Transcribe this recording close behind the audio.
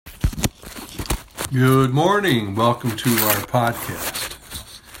Good morning. Welcome to our podcast.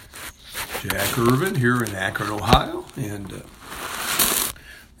 Jack Irvin here in Akron, Ohio, and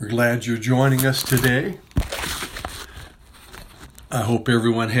we're glad you're joining us today. I hope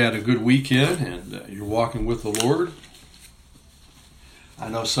everyone had a good weekend and you're walking with the Lord. I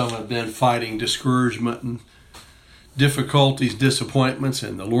know some have been fighting discouragement and difficulties, disappointments,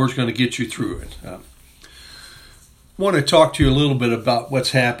 and the Lord's going to get you through it. I want to talk to you a little bit about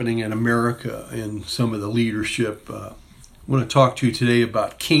what's happening in America and some of the leadership. I want to talk to you today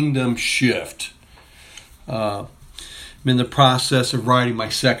about Kingdom Shift. I'm in the process of writing my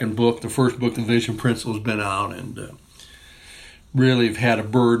second book. The first book, The Vision Principle, has been out, and really have had a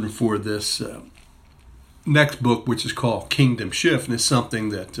burden for this next book, which is called Kingdom Shift, and it's something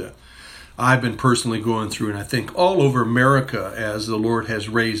that I've been personally going through, and I think all over America as the Lord has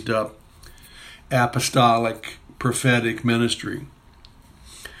raised up apostolic prophetic ministry,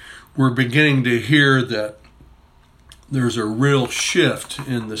 we're beginning to hear that there's a real shift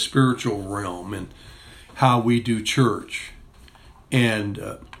in the spiritual realm and how we do church. And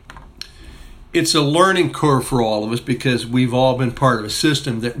it's a learning curve for all of us because we've all been part of a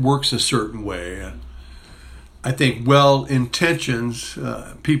system that works a certain way. I think well-intentions,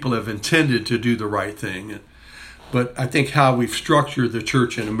 people have intended to do the right thing. But I think how we've structured the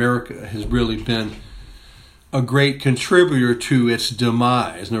church in America has really been a great contributor to its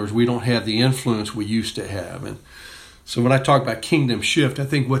demise. In other words, we don't have the influence we used to have. And so when I talk about Kingdom Shift, I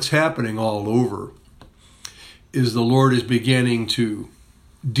think what's happening all over is the Lord is beginning to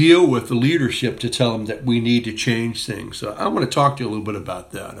deal with the leadership to tell them that we need to change things. So I want to talk to you a little bit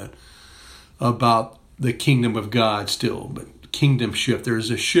about that, about the kingdom of God still, but Kingdom Shift. There's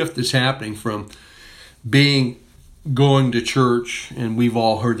a shift that's happening from going to church, and we've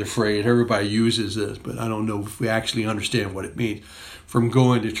all heard the phrase, everybody uses this, but I don't know if we actually understand what it means, from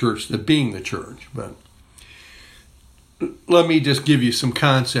going to church to being the church. But let me just give you some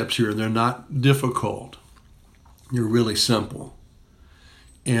concepts here. They're not difficult. They're really simple.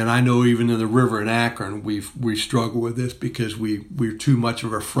 And I know even in the river in Akron, we struggle with this because we're too much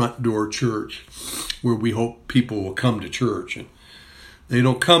of a front door church where we hope people will come to church. And they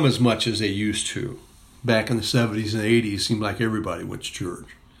don't come as much as they used to. Back in the 70s and 80s, it seemed like everybody went to church.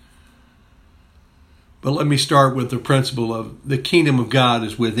 But let me start with the principle of the kingdom of God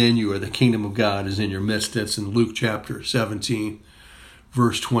is within you, or the kingdom of God is in your midst. That's in Luke chapter 17,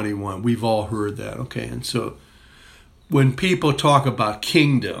 verse 21. We've all heard that, okay? And so when people talk about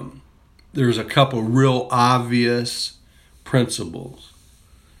kingdom, there's a couple real obvious principles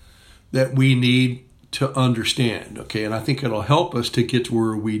that we need to understand, okay? And I think it'll help us to get to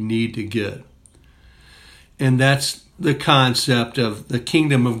where we need to get. And that's the concept of the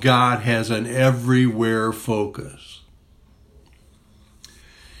kingdom of God has an everywhere focus.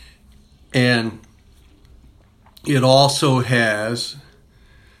 And it also has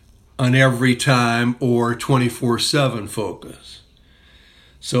an every time or 24/7 focus.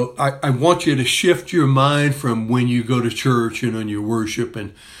 So I want you to shift your mind from when you go to church and on your worship,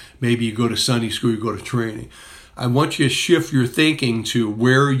 and maybe you go to Sunday school, you go to training. I want you to shift your thinking to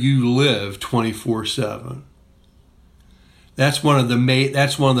where you live 24/7. That's one of the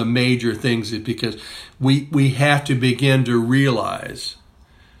major things, is because we have to begin to realize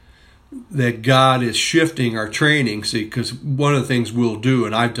that God is shifting our training. See, because one of the things we'll do,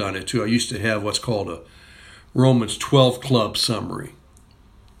 and I've done it too, I used to have what's called a Romans 12 Club summary.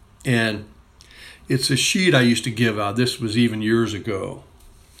 And it's a sheet I used to give out, this was even years ago,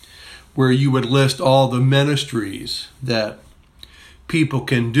 where you would list all the ministries that people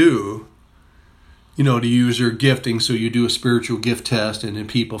can do, to use their gifting. So you do a spiritual gift test, and then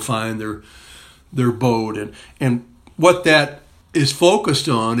people find their boat. And what that is focused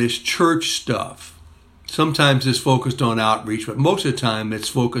on is church stuff. Sometimes it's focused on outreach, but most of the time it's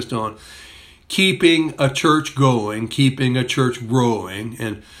focused on keeping a church going, keeping a church growing,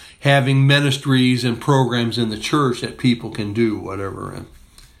 and having ministries and programs in the church that people can do whatever.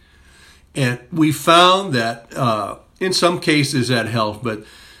 And we found that in some cases that helps,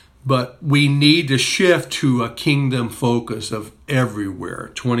 but we need to shift to a kingdom focus of everywhere,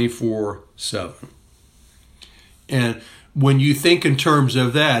 24/7. And when you think in terms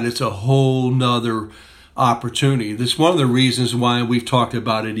of that, it's a whole nother opportunity. That's one of the reasons why we've talked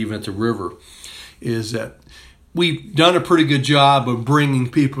about it even at the river, is that we've done a pretty good job of bringing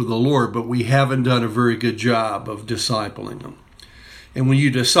people to the Lord, but we haven't done a very good job of discipling them. And when you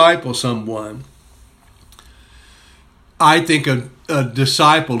disciple someone, I think a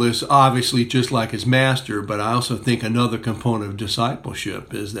disciple is obviously just like his master, but I also think another component of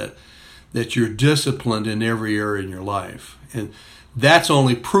discipleship is that you're disciplined in every area in your life. And That's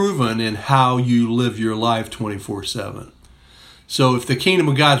only proven in how you live your life 24/7. So if the kingdom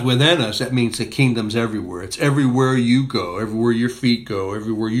of God's within us, that means the kingdom's everywhere. It's everywhere you go, everywhere your feet go,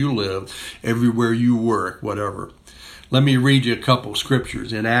 everywhere you live, everywhere you work, whatever. Let me read you a couple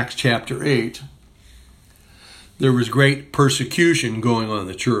scriptures. In Acts chapter 8, there was great persecution going on in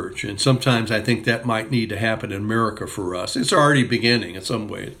the church. And sometimes I think that might need to happen in America for us. It's already beginning in some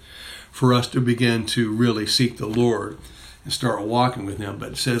ways for us to begin to really seek the Lord and start walking with Him.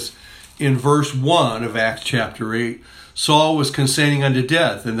 But it says in verse 1 of Acts chapter 8, Saul was consenting unto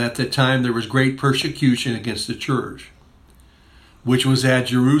death, and at that time there was great persecution against the church, which was at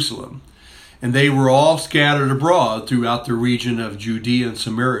Jerusalem. And they were all scattered abroad throughout the region of Judea and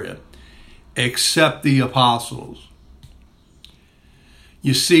Samaria, except the apostles.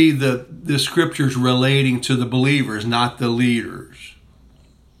 You see, the scriptures relating to the believers, not the leaders.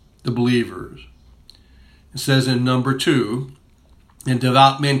 The believers. It says in number 2, and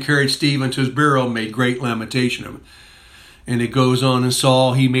devout men carried Stephen to his burial, made great lamentation of him. And it goes on, and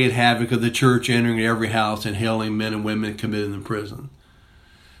Saul, he made havoc of the church, entering every house and hailing men and women committed in prison.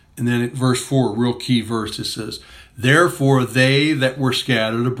 And then at verse 4, real key verse, it says, therefore they that were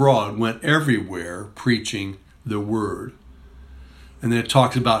scattered abroad went everywhere preaching the word. And then it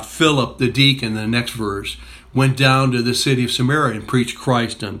talks about Philip the deacon in the next verse, went down to the city of Samaria and preached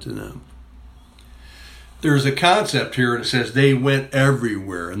Christ unto them. There's a concept here that says they went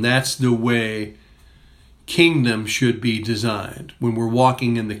everywhere, and that's the way kingdom should be designed. When we're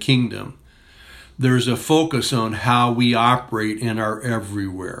walking in the kingdom, there's a focus on how we operate in our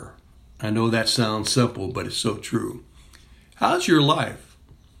everywhere. I know that sounds simple, but it's so true. How's your life?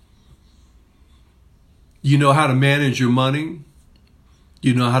 You know how to manage your money?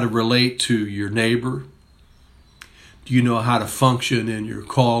 You know how to relate to your neighbor? Do you know how to function in your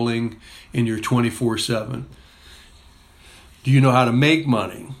calling, in your 24/7? Do you know how to make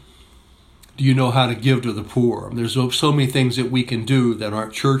money? Do you know how to give to the poor? There's so many things that we can do that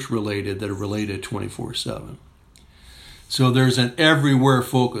aren't church related that are related 24/7. So there's an everywhere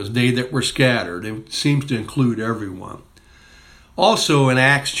focus. They that were scattered. It seems to include everyone. Also in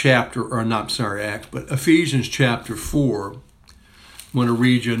Ephesians chapter 4, I want to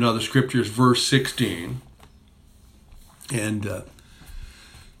read you another scripture, verse 16. And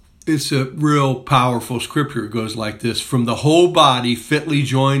it's a real powerful scripture. It goes like this. From the whole body fitly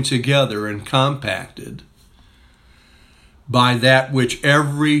joined together and compacted by that which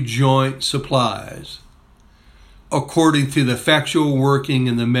every joint supplies, according to the effectual working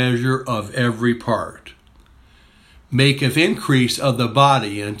in the measure of every part, maketh increase of the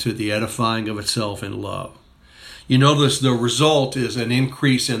body unto the edifying of itself in love. You notice the result is an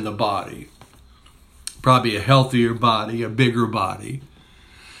increase in the body. Probably a healthier body, a bigger body.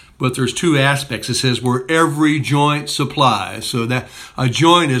 But there's two aspects. It says where every joint supplies. So that a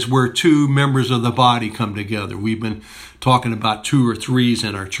joint is where two members of the body come together. We've been talking about 2 or 3s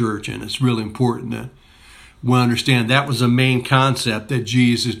in our church, and it's really important that we understand that was the main concept that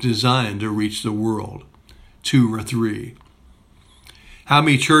Jesus designed to reach the world. 2 or 3. How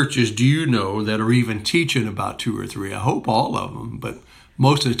many churches do you know that are even teaching about 2 or 3? I hope all of them, but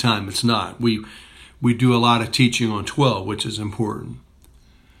most of the time it's not. We do a lot of teaching on 12, which is important.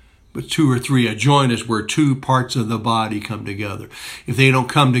 But 2 or 3, a joint is where 2 parts of the body come together. If they don't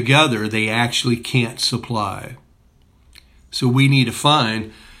come together, they actually can't supply. So we need to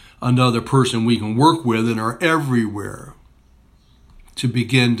find another person we can work with and are everywhere to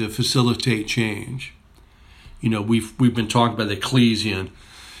begin to facilitate change. You know, we've been talking about the ecclesia.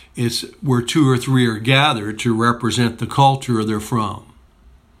 It's where 2 or 3 are gathered to represent the culture they're from.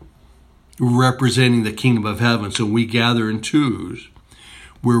 We're representing the kingdom of heaven, so we gather in 2s.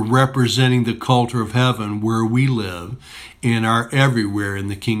 We're representing the culture of heaven where we live and are everywhere in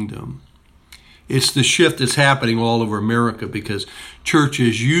the kingdom. It's the shift that's happening all over America because church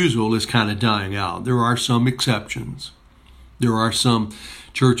as usual is kind of dying out. There are some exceptions. There are some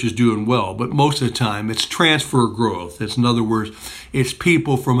churches doing well, but most of the time it's transfer growth. It's, in other words, it's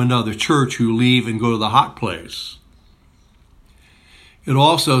people from another church who leave and go to the hot place. It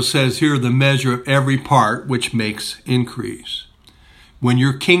also says here the measure of every part which makes increase. When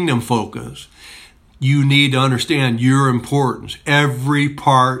you're kingdom focused, you need to understand your importance. Every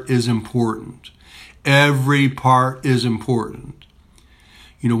part is important. Every part is important.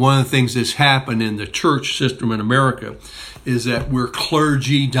 You know, one of the things that's happened in the church system in America is that we're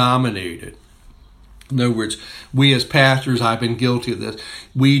clergy dominated. In other words, we as pastors, I've been guilty of this,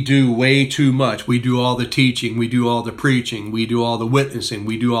 we do way too much. We do all the teaching, we do all the preaching, we do all the witnessing,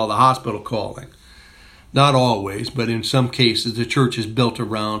 we do all the hospital calling. Not always, but in some cases, the church is built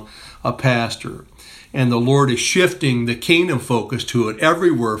around a pastor. And the Lord is shifting the kingdom focus to an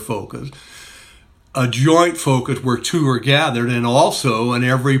everywhere focus, a joint focus where two are gathered, and also an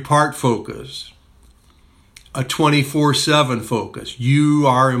every part focus, a 24/7 focus. You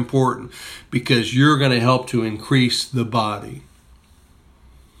are important because you're going to help to increase the body.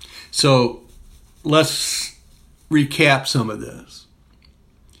 So let's recap some of this.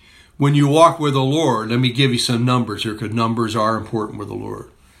 When you walk with the Lord, let me give you some numbers here because numbers are important with the Lord.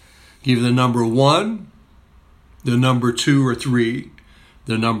 Give you the number 1, the number 2 or 3,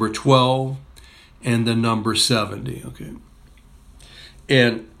 the number 12, and the number 70. Okay.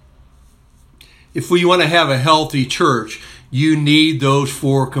 And if we want to have a healthy church, you need those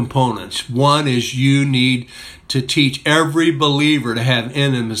 4 components. One is you need to teach every believer to have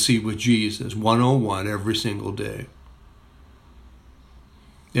intimacy with Jesus, 101 every single day.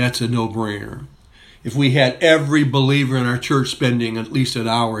 That's a no-brainer. If we had every believer in our church spending at least an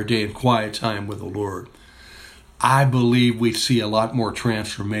hour a day in quiet time with the Lord, I believe we'd see a lot more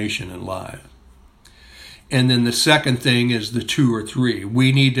transformation in life. And then the second thing is the 2 or 3.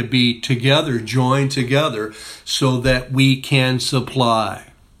 We need to be together, joined together, so that we can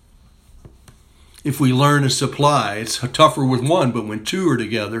supply. If we learn to supply, it's tougher with one, but when 2 are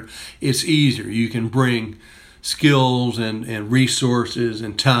together, it's easier. You can bring skills and resources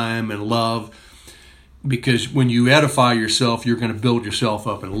and time and love, because when you edify yourself, you're going to build yourself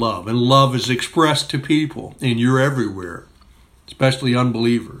up in love. And love is expressed to people, and you're everywhere, especially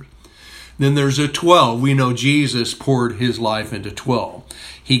unbelievers. Then there's a 12. We know Jesus poured his life into 12.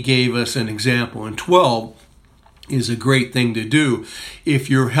 He gave us an example. And 12 is a great thing to do if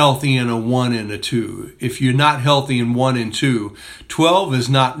you're healthy in a 1 and a 2. If you're not healthy in 1 and 2, 12 is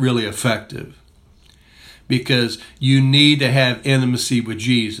not really effective, because you need to have intimacy with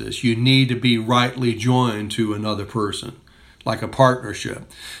Jesus. You need to be rightly joined to another person, like a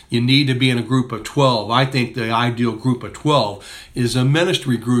partnership. You need to be in a group of 12. I think the ideal group of 12 is a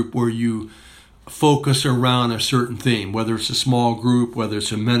ministry group where you focus around a certain theme, whether it's a small group, whether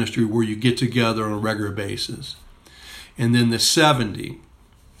it's a ministry where you get together on a regular basis. And then the 70,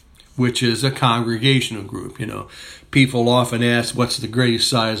 which is a congregational group. You know, people often ask, what's the greatest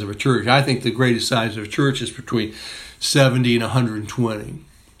size of a church? I think the greatest size of a church is between 70 and 120.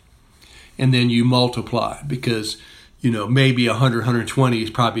 And then you multiply, because, you know, maybe 100, 120 is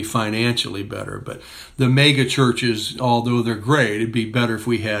probably financially better. But the mega churches, although they're great, it'd be better if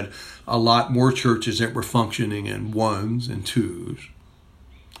we had a lot more churches that were functioning in 1s and 2s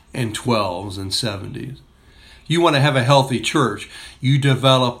and 12s and 70s. You want to have a healthy church, you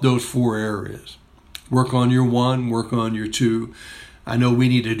develop those 4 areas. Work on your 1, work on your 2. I know we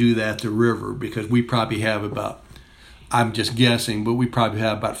need to do that at the river, because we probably have about, I'm just guessing, but we probably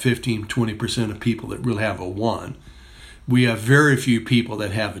have about 15-20% of people that really have a 1. We have very few people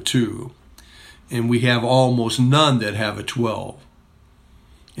that have a 2. And we have almost none that have a 12.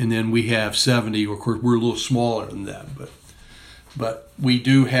 And then we have 70. Of course, we're a little smaller than that, but we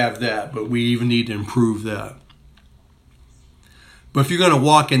do have that, but we even need to improve that. But if you're going to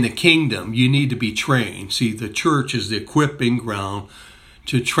walk in the kingdom, you need to be trained. See, the church is the equipping ground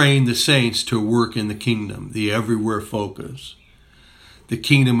to train the saints to work in the kingdom, the everywhere focus. The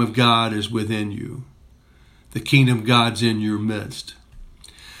kingdom of God is within you. The kingdom of God's in your midst.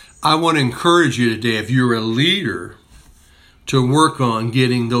 I want to encourage you today, if you're a leader, to work on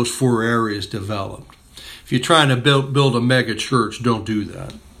getting those 4 areas developed. If you're trying to build a mega church, don't do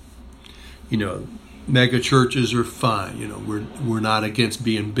that. You know, mega churches are fine. You know, we're not against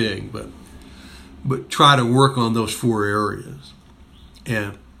being big, but try to work on those 4 areas.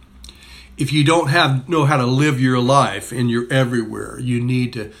 And if you don't know how to live your life and you're everywhere, you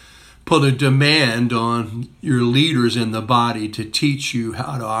need to put a demand on your leaders in the body to teach you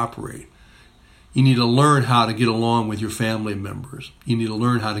how to operate. You need to learn how to get along with your family members. You need to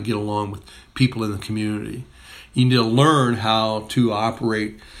learn how to get along with people in the community. You need to learn how to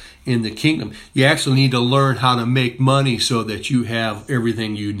operate in the kingdom. You actually need to learn how to make money so that you have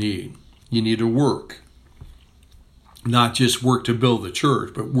everything you need. You need to work. Not just work to build the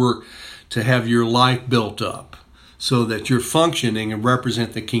church, but work to have your life built up so that you're functioning and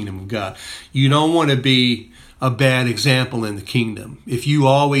represent the kingdom of God. You don't want to be a bad example in the kingdom. If you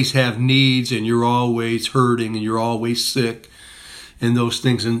always have needs and you're always hurting and you're always sick and those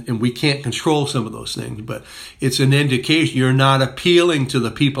things, and we can't control some of those things, but it's an indication you're not appealing to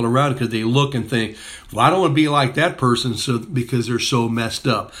the people around because they look and think, well, I don't want to be like that person because they're so messed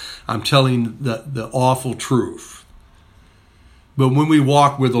up. I'm telling the awful truth. But when we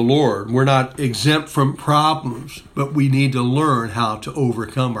walk with the Lord, we're not exempt from problems, but we need to learn how to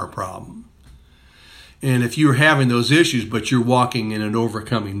overcome our problems. And if you're having those issues, but you're walking in an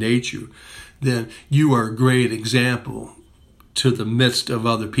overcoming nature, then you are a great example to the midst of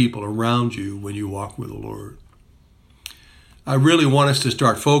other people around you when you walk with the Lord. I really want us to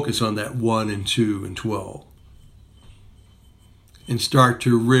start focus on that 1 and 2 and 12. And start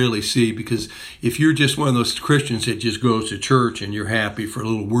to really see, because if you're just one of those Christians that just goes to church and you're happy for a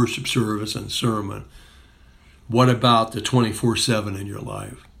little worship service and sermon, what about the 24/7 in your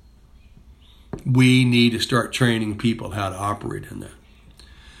life? We need to start training people how to operate in that.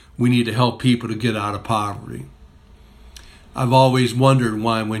 We need to help people to get out of poverty. I've always wondered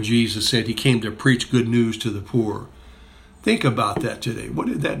why when Jesus said he came to preach good news to the poor. Think about that today. What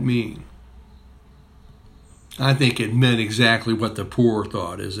did that mean? I think it meant exactly what the poor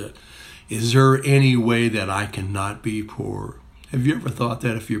thought. Is there any way that I cannot be poor? Have you ever thought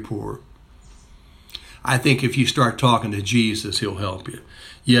that if you're poor? I think if you start talking to Jesus, he'll help you.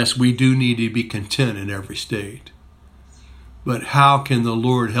 Yes, we do need to be content in every state. But how can the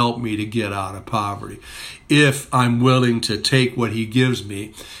Lord help me to get out of poverty if I'm willing to take what he gives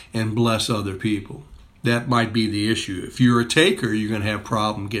me and bless other people? That might be the issue. If you're a taker, you're going to have a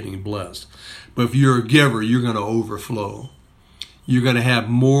problem getting blessed. But if you're a giver, you're going to overflow. You're going to have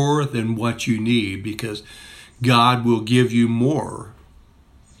more than what you need, because God will give you more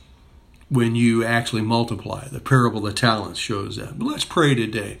when you actually multiply. The parable of the talents shows that. But let's pray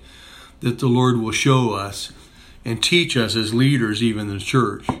today that the Lord will show us and teach us as leaders, even in the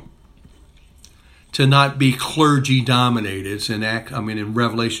church, to not be clergy dominated. It's in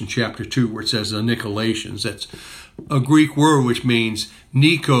Revelation chapter 2 where it says the Nicolaitans. That's a Greek word which means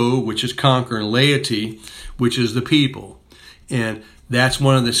Nico, which is conquer, and laity, which is the people. And that's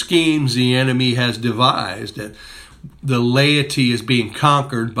one of the schemes the enemy has devised, that the laity is being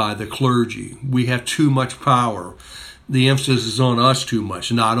conquered by the clergy. We have too much power. The emphasis is on us too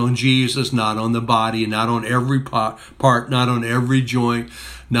much, not on Jesus, not on the body, not on every part, not on every joint,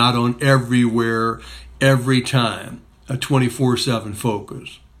 not on everywhere, every time, a 24/7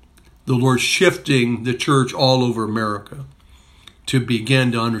 focus. The Lord's shifting the church all over America to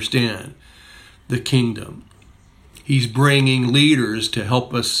begin to understand the kingdom. He's bringing leaders to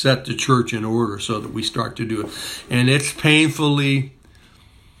help us set the church in order so that we start to do it. And it's a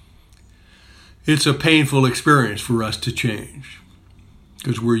painful experience for us to change,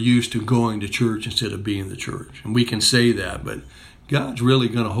 because we're used to going to church instead of being the church. And we can say that, but God's really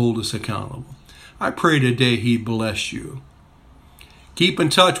going to hold us accountable. I pray today he bless you. Keep in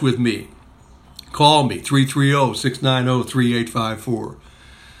touch with me. Call me, 330-690-3854.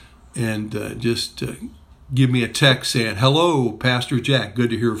 And just give me a text saying, hello, Pastor Jack, good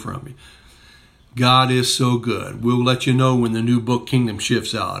to hear from you. God is so good. We'll let you know when the new book, Kingdom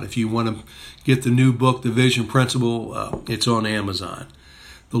Shifts, out. If you want to get the new book, The Vision Principle, it's on Amazon.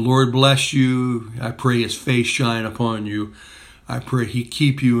 The Lord bless you. I pray his face shine upon you. I pray he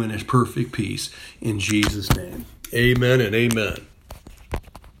keep you in his perfect peace. In Jesus' name, amen and amen.